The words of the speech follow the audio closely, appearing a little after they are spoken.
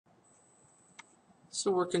So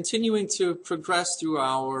we're continuing to progress through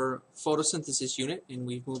our photosynthesis unit, and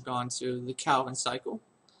we've moved on to the Calvin cycle.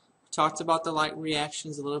 We talked about the light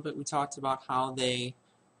reactions a little bit. We talked about how they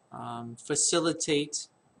facilitate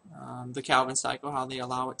the Calvin cycle, how they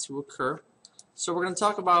allow it to occur. So we're going to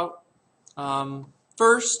talk about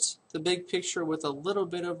first the big picture with a little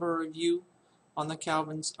bit of a review on the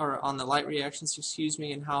Calvin's or on the light reactions, excuse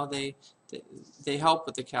me, and how they help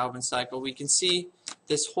with the Calvin cycle. We can see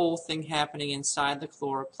this whole thing happening inside the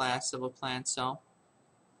chloroplast of a plant cell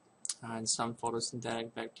and some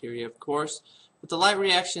photosynthetic bacteria, of course. With the light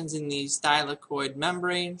reactions in these thylakoid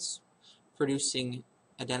membranes, producing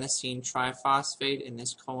adenosine triphosphate in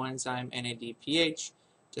this coenzyme NADPH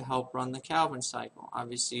to help run the Calvin cycle.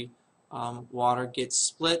 Obviously, water gets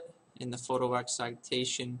split in the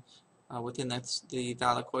photoexcitation within the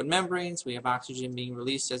thylakoid membranes. We have oxygen being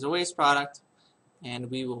released as a waste product,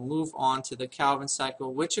 and we will move on to the Calvin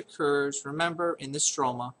cycle, which occurs, remember, in the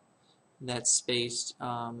stroma that's spaced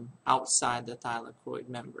outside the thylakoid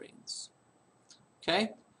membranes.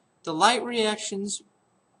 Okay, the light reactions,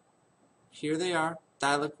 here they are,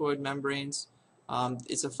 thylakoid membranes.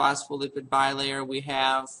 It's a phospholipid bilayer. We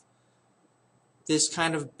have this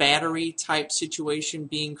kind of battery type situation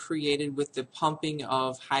being created with the pumping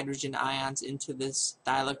of hydrogen ions into this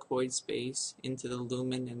thylakoid space, into the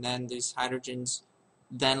lumen, and then these hydrogens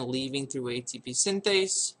then leaving through ATP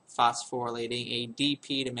synthase, phosphorylating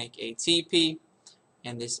ADP to make ATP,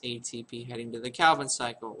 and this ATP heading to the Calvin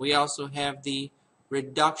cycle. We also have the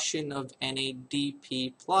reduction of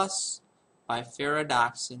NADP plus by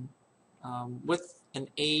ferredoxin with an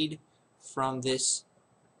aid from this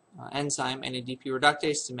enzyme NADP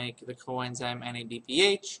reductase to make the coenzyme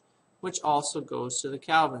NADPH, which also goes to the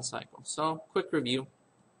Calvin cycle. So, quick review.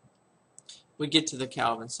 We get to the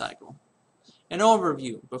Calvin cycle. An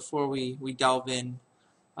overview before we delve in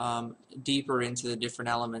deeper into the different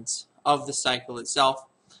elements of the cycle itself.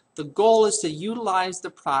 The goal is to utilize the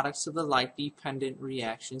products of the light-dependent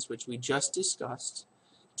reactions, which we just discussed,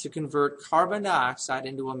 to convert carbon dioxide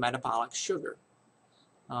into a metabolic sugar.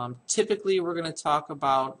 Typically, we're going to talk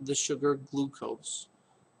about the sugar glucose,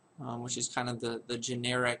 which is kind of the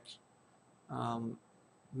generic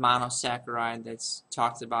monosaccharide that's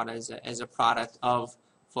talked about as a product of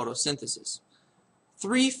photosynthesis.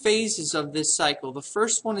 3 phases of this cycle. The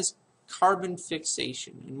first one is carbon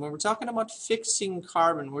fixation. And when we're talking about fixing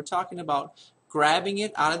carbon, we're talking about grabbing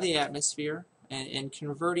it out of the atmosphere and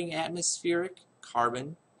converting atmospheric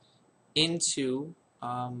carbon into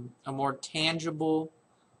a more tangible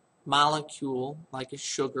molecule like a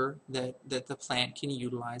sugar that the plant can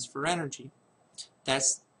utilize for energy.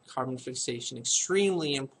 That's carbon fixation,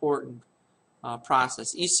 extremely important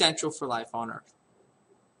process, essential for life on Earth.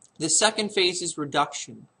 The second phase is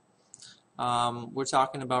reduction. We're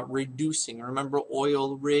talking about reducing. Remember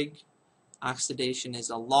oil rig? Oxidation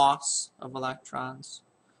is a loss of electrons.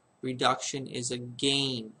 Reduction is a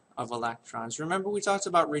gain of electrons. Remember we talked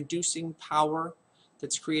about reducing power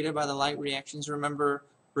that's created by the light reactions. Remember,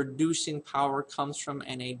 reducing power comes from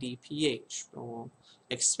NADPH. So we'll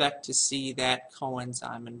expect to see that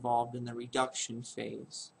coenzyme involved in the reduction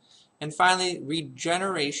phase. And finally,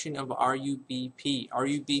 regeneration of RUBP.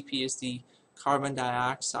 RUBP is the carbon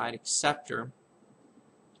dioxide acceptor.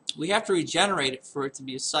 We have to regenerate it for it to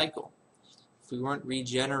be a cycle. If we weren't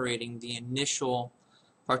regenerating the initial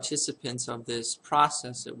participants of this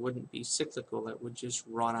process, it wouldn't be cyclical. It would just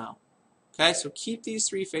run out. Okay, so keep these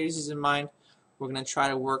 3 phases in mind. We're going to try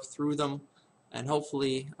to work through them, and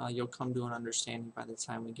hopefully you'll come to an understanding by the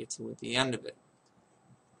time we get to the end of it.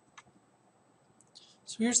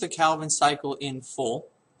 So here's the Calvin cycle in full.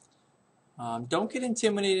 Don't get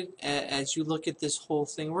intimidated as you look at this whole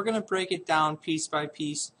thing. We're going to break it down piece by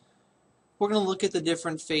piece. We're going to look at the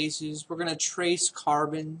different phases. We're going to trace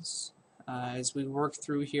carbons as we work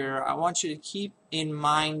through here. I want you to keep in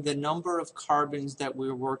mind the number of carbons that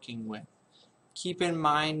we're working with. Keep in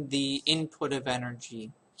mind the input of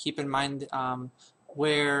energy. Keep in mind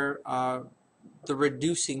where the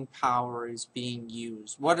reducing power is being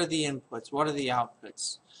used. What are the inputs? What are the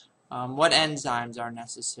outputs? What enzymes are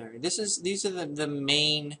necessary? These are the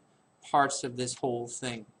main parts of this whole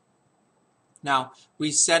thing. Now,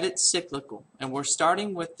 we said it's cyclical, and we're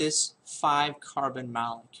starting with this 5-carbon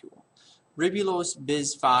molecule. Ribulose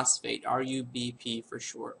bisphosphate, RUBP for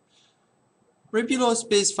short. Ribulose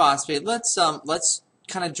bisphosphate, let's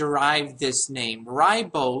kind of derive this name.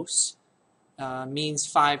 Ribose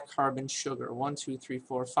means 5-carbon sugar. 1, 2, 3,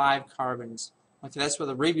 4, 5 carbons. Okay, that's where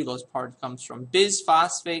the ribulose part comes from.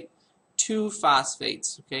 Bisphosphate, 2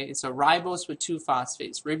 phosphates. Okay, it's a ribose with 2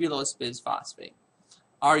 phosphates. Ribulose bisphosphate.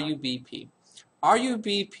 RUBP.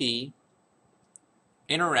 RUBP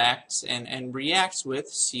interacts and reacts with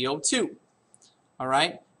CO2. All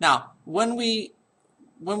right. Now, when we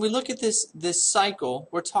look at this cycle,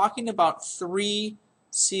 we're talking about 3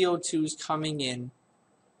 CO2s coming in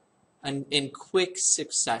quick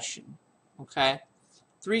succession. Okay,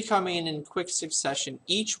 3 coming in quick succession.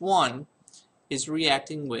 Each one is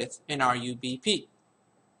reacting with an RUBP.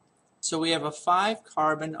 So we have a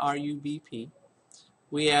 5-carbon RUBP.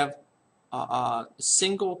 We have a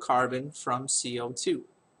single carbon from CO2.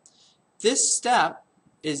 This step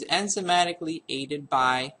is enzymatically aided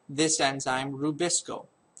by this enzyme Rubisco.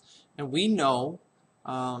 And we know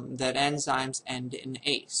that enzymes end in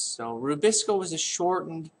ACE. So Rubisco is a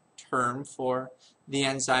shortened term for the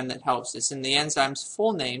enzyme that helps us. And the enzyme's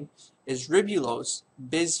full name is ribulose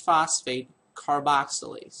bisphosphate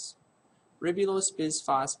carboxylase. Ribulose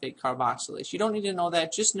bisphosphate carboxylase. You don't need to know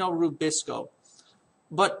that, just know Rubisco.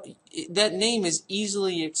 But that name is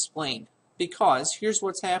easily explained because here's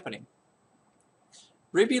what's happening.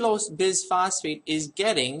 Ribulose bisphosphate is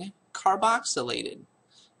getting carboxylated.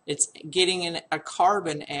 It's getting a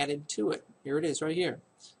carbon added to it. Here it is right here.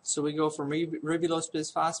 So we go from ribulose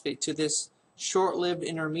bisphosphate to this short-lived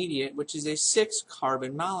intermediate, which is a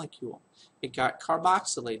 6-carbon molecule. It got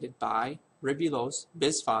carboxylated by ribulose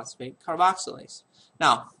bisphosphate carboxylase.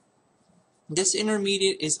 Now, this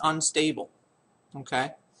intermediate is unstable.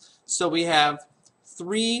 Okay, so we have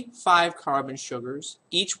 3 5-carbon sugars.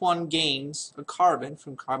 Each one gains a carbon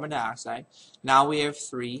from carbon dioxide. Now we have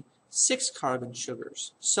 3 6-carbon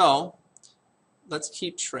sugars. So let's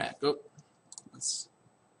keep track. Oh, let's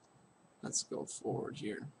go forward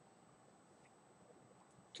here.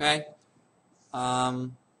 Okay,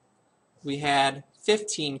 we had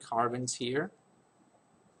 15 carbons here.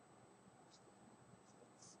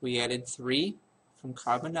 We added 3 from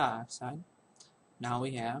carbon dioxide. Now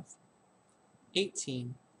we have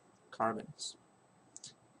 18 carbons.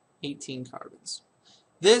 18 carbons.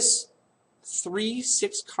 This 3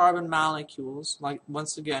 6-carbon molecules, like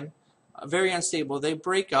once again, very unstable, they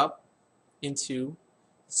break up into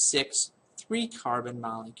 6 3-carbon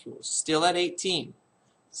molecules, still at 18.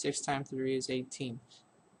 6 times 3 is 18.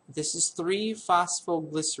 This is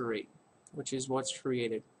 3-phosphoglycerate, which is what's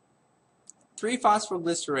created.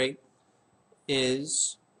 3-phosphoglycerate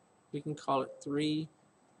is, we can call it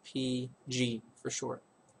 3PG for short.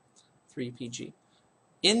 3PG.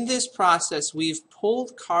 In this process, we've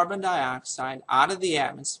pulled carbon dioxide out of the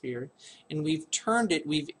atmosphere and we've turned it,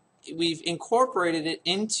 we've incorporated it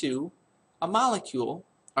into a molecule,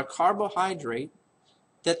 a carbohydrate,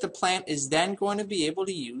 that the plant is then going to be able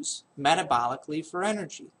to use metabolically for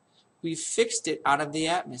energy. We've fixed it out of the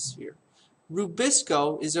atmosphere.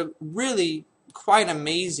 Rubisco is a really quite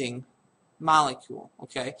amazing molecule.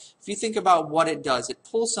 Okay, if you think about what it does, it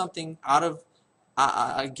pulls something out of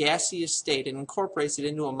a gaseous state and incorporates it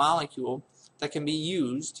into a molecule that can be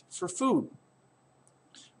used for food.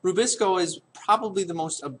 Rubisco is probably the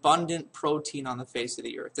most abundant protein on the face of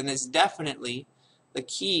the earth and is definitely the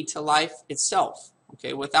key to life itself.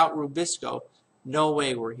 Okay, without Rubisco, no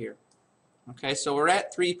way we're here. Okay, so we're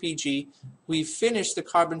at 3PG. We've finished the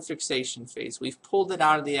carbon fixation phase. We've pulled it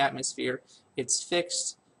out of the atmosphere. It's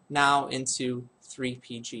fixed now into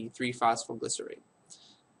 3PG, 3-phosphoglycerate.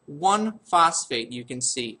 1-phosphate, you can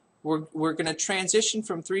see. We're going to transition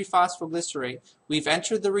from 3-phosphoglycerate. We've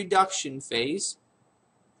entered the reduction phase.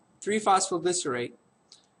 3-phosphoglycerate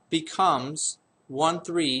becomes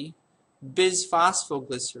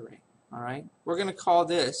 1,3-bisphosphoglycerate. All right, we're going to call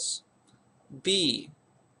this BPG.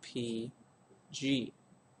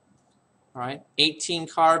 All right, 18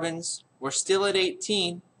 carbons. We're still at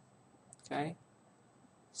 18. Okay,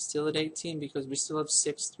 still at 18 because we still have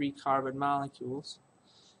 6 3-carbon molecules.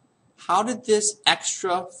 How did this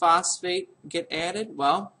extra phosphate get added?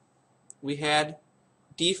 Well, we had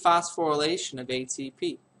dephosphorylation of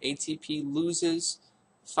ATP. ATP loses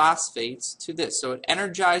phosphates to this. So it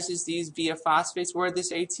energizes these via phosphates. Where did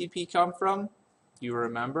this ATP come from? You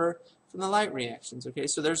remember from the light reactions. Okay,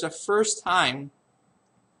 so there's a first time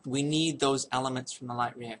we need those elements from the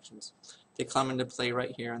light reactions. They come into play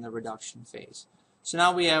right here in the reduction phase. So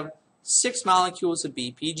now we have 6 molecules of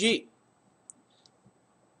BPG.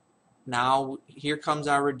 Now here comes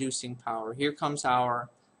our reducing power. Here comes our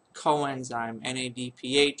coenzyme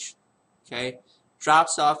NADPH. Okay,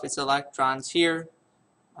 drops off its electrons here.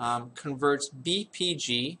 Converts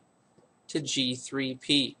BPG to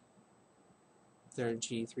G3P. They're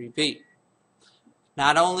G3P.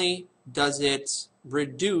 Not only does it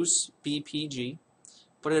reduce BPG,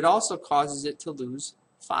 but it also causes it to lose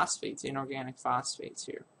phosphates, inorganic phosphates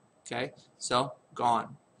here. Okay, so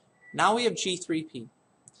gone. Now we have G3P.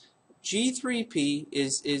 G3P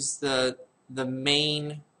is the the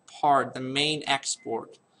main part, the main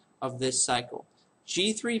export of this cycle.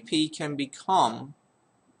 G3P can become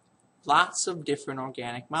lots of different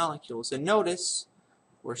organic molecules. And notice,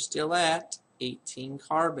 we're still at 18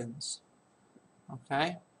 carbons,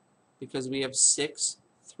 okay? Because we have 6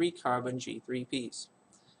 3-carbon G3Ps.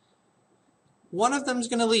 One of them is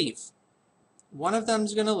going to leave. One of them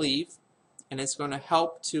is going to leave, and it's going to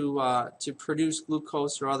help to produce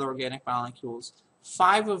glucose or other organic molecules.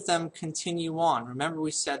 5 of them continue on. Remember,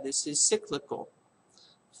 we said this is cyclical.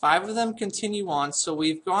 5 of them continue on, so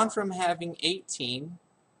we've gone from having 18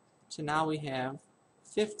 to now we have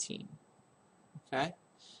 15. Okay?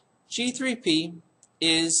 G3P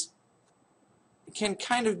can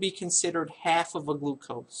kind of be considered half of a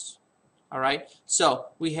glucose. Alright? So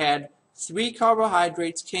we had 3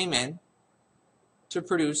 carbohydrates came in to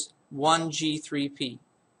produce 1 G3P,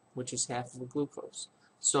 which is half of a glucose.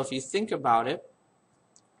 So if you think about it,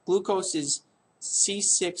 glucose is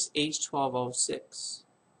C6H12O6.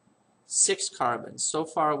 6 carbons. So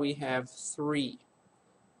far we have 3.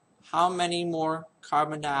 How many more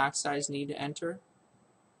carbon dioxides need to enter?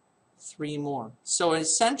 3 more. So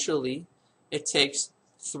essentially, it takes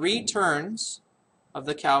 3 turns of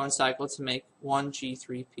the Calvin cycle to make 1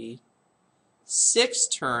 G3P, 6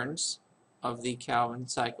 turns of the Calvin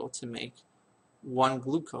cycle to make 1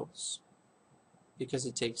 glucose, because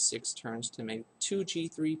it takes 6 turns to make 2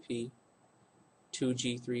 G3P, 2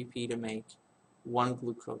 G3P to make 1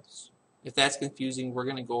 glucose. If that's confusing, we're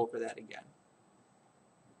going to go over that again.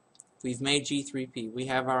 We've made G3P. We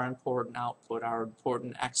have our important output, our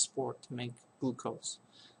important export to make glucose.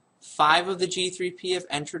 5 of the G3P have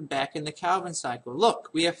entered back in the Calvin cycle.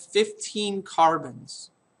 Look, we have 15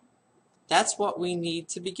 carbons. That's what we need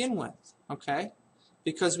to begin with, okay?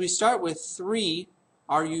 Because we start with 3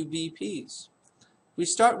 RUBPs. We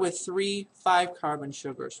start with 3 5-carbon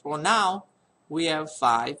sugars. Well, now we have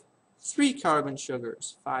 5 3-carbon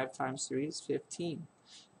sugars. 5 times 3 is 15.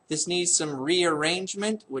 This needs some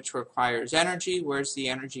rearrangement, which requires energy. Where's the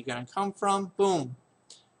energy going to come from? Boom.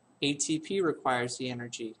 ATP requires the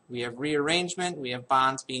energy. We have rearrangement. We have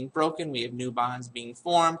bonds being broken. We have new bonds being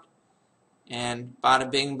formed. And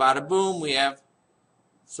bada bing, bada boom, we have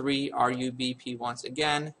 3 RUBP once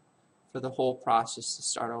again for the whole process to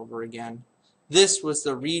start over again. This was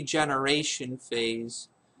the regeneration phase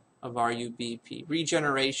of RUBP.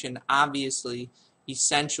 Regeneration, obviously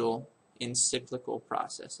essential in cyclical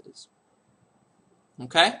processes.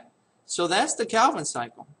 Okay? So that's the Calvin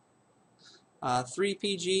cycle.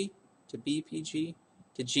 3PG to BPG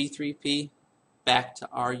to G3P back to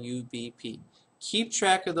RUBP. Keep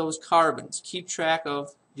track of those carbons. Keep track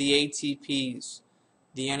of the ATPs,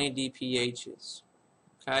 the NADPHs.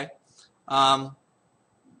 Okay?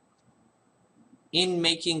 In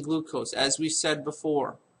making glucose, as we said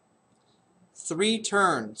before, 3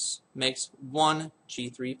 turns makes 1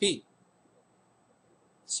 G3P.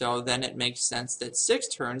 So then it makes sense that 6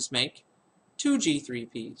 turns make 2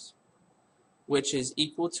 G3Ps, which is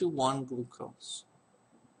equal to 1 glucose.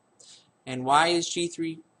 And why is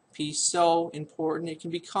G3P so important?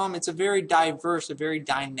 It's a very diverse, a very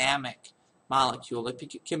dynamic molecule.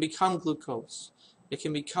 It can become glucose. It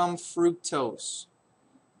can become fructose.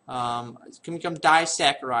 It can become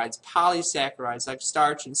disaccharides, polysaccharides like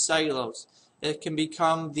starch and cellulose. It can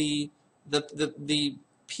become the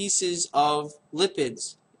pieces of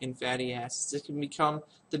lipids in fatty acids. It can become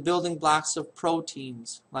the building blocks of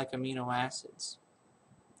proteins like amino acids.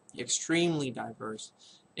 Extremely diverse,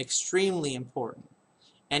 extremely important.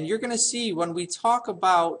 And you're going to see when we talk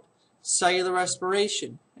about cellular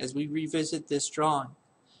respiration, as we revisit this drawing,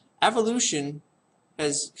 evolution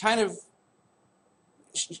has kind of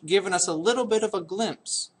given us a little bit of a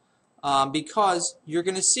glimpse because you're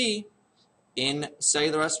going to see in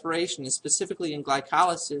cellular respiration, and specifically in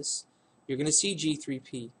glycolysis, you're going to see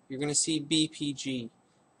G3P, you're going to see BPG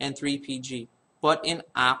and 3PG, but in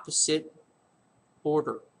opposite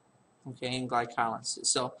order, okay, in glycolysis.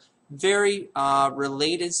 So very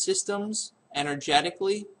related systems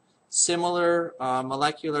energetically, similar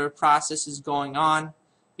molecular processes going on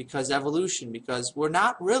because evolution, because we're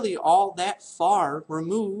not really all that far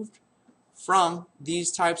removed from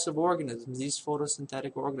these types of organisms, these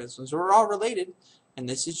photosynthetic organisms. We're all related, and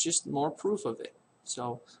this is just more proof of it.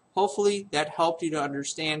 So hopefully that helped you to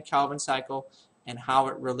understand Calvin cycle and how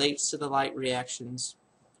it relates to the light reactions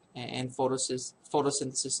and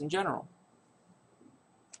photosynthesis in general.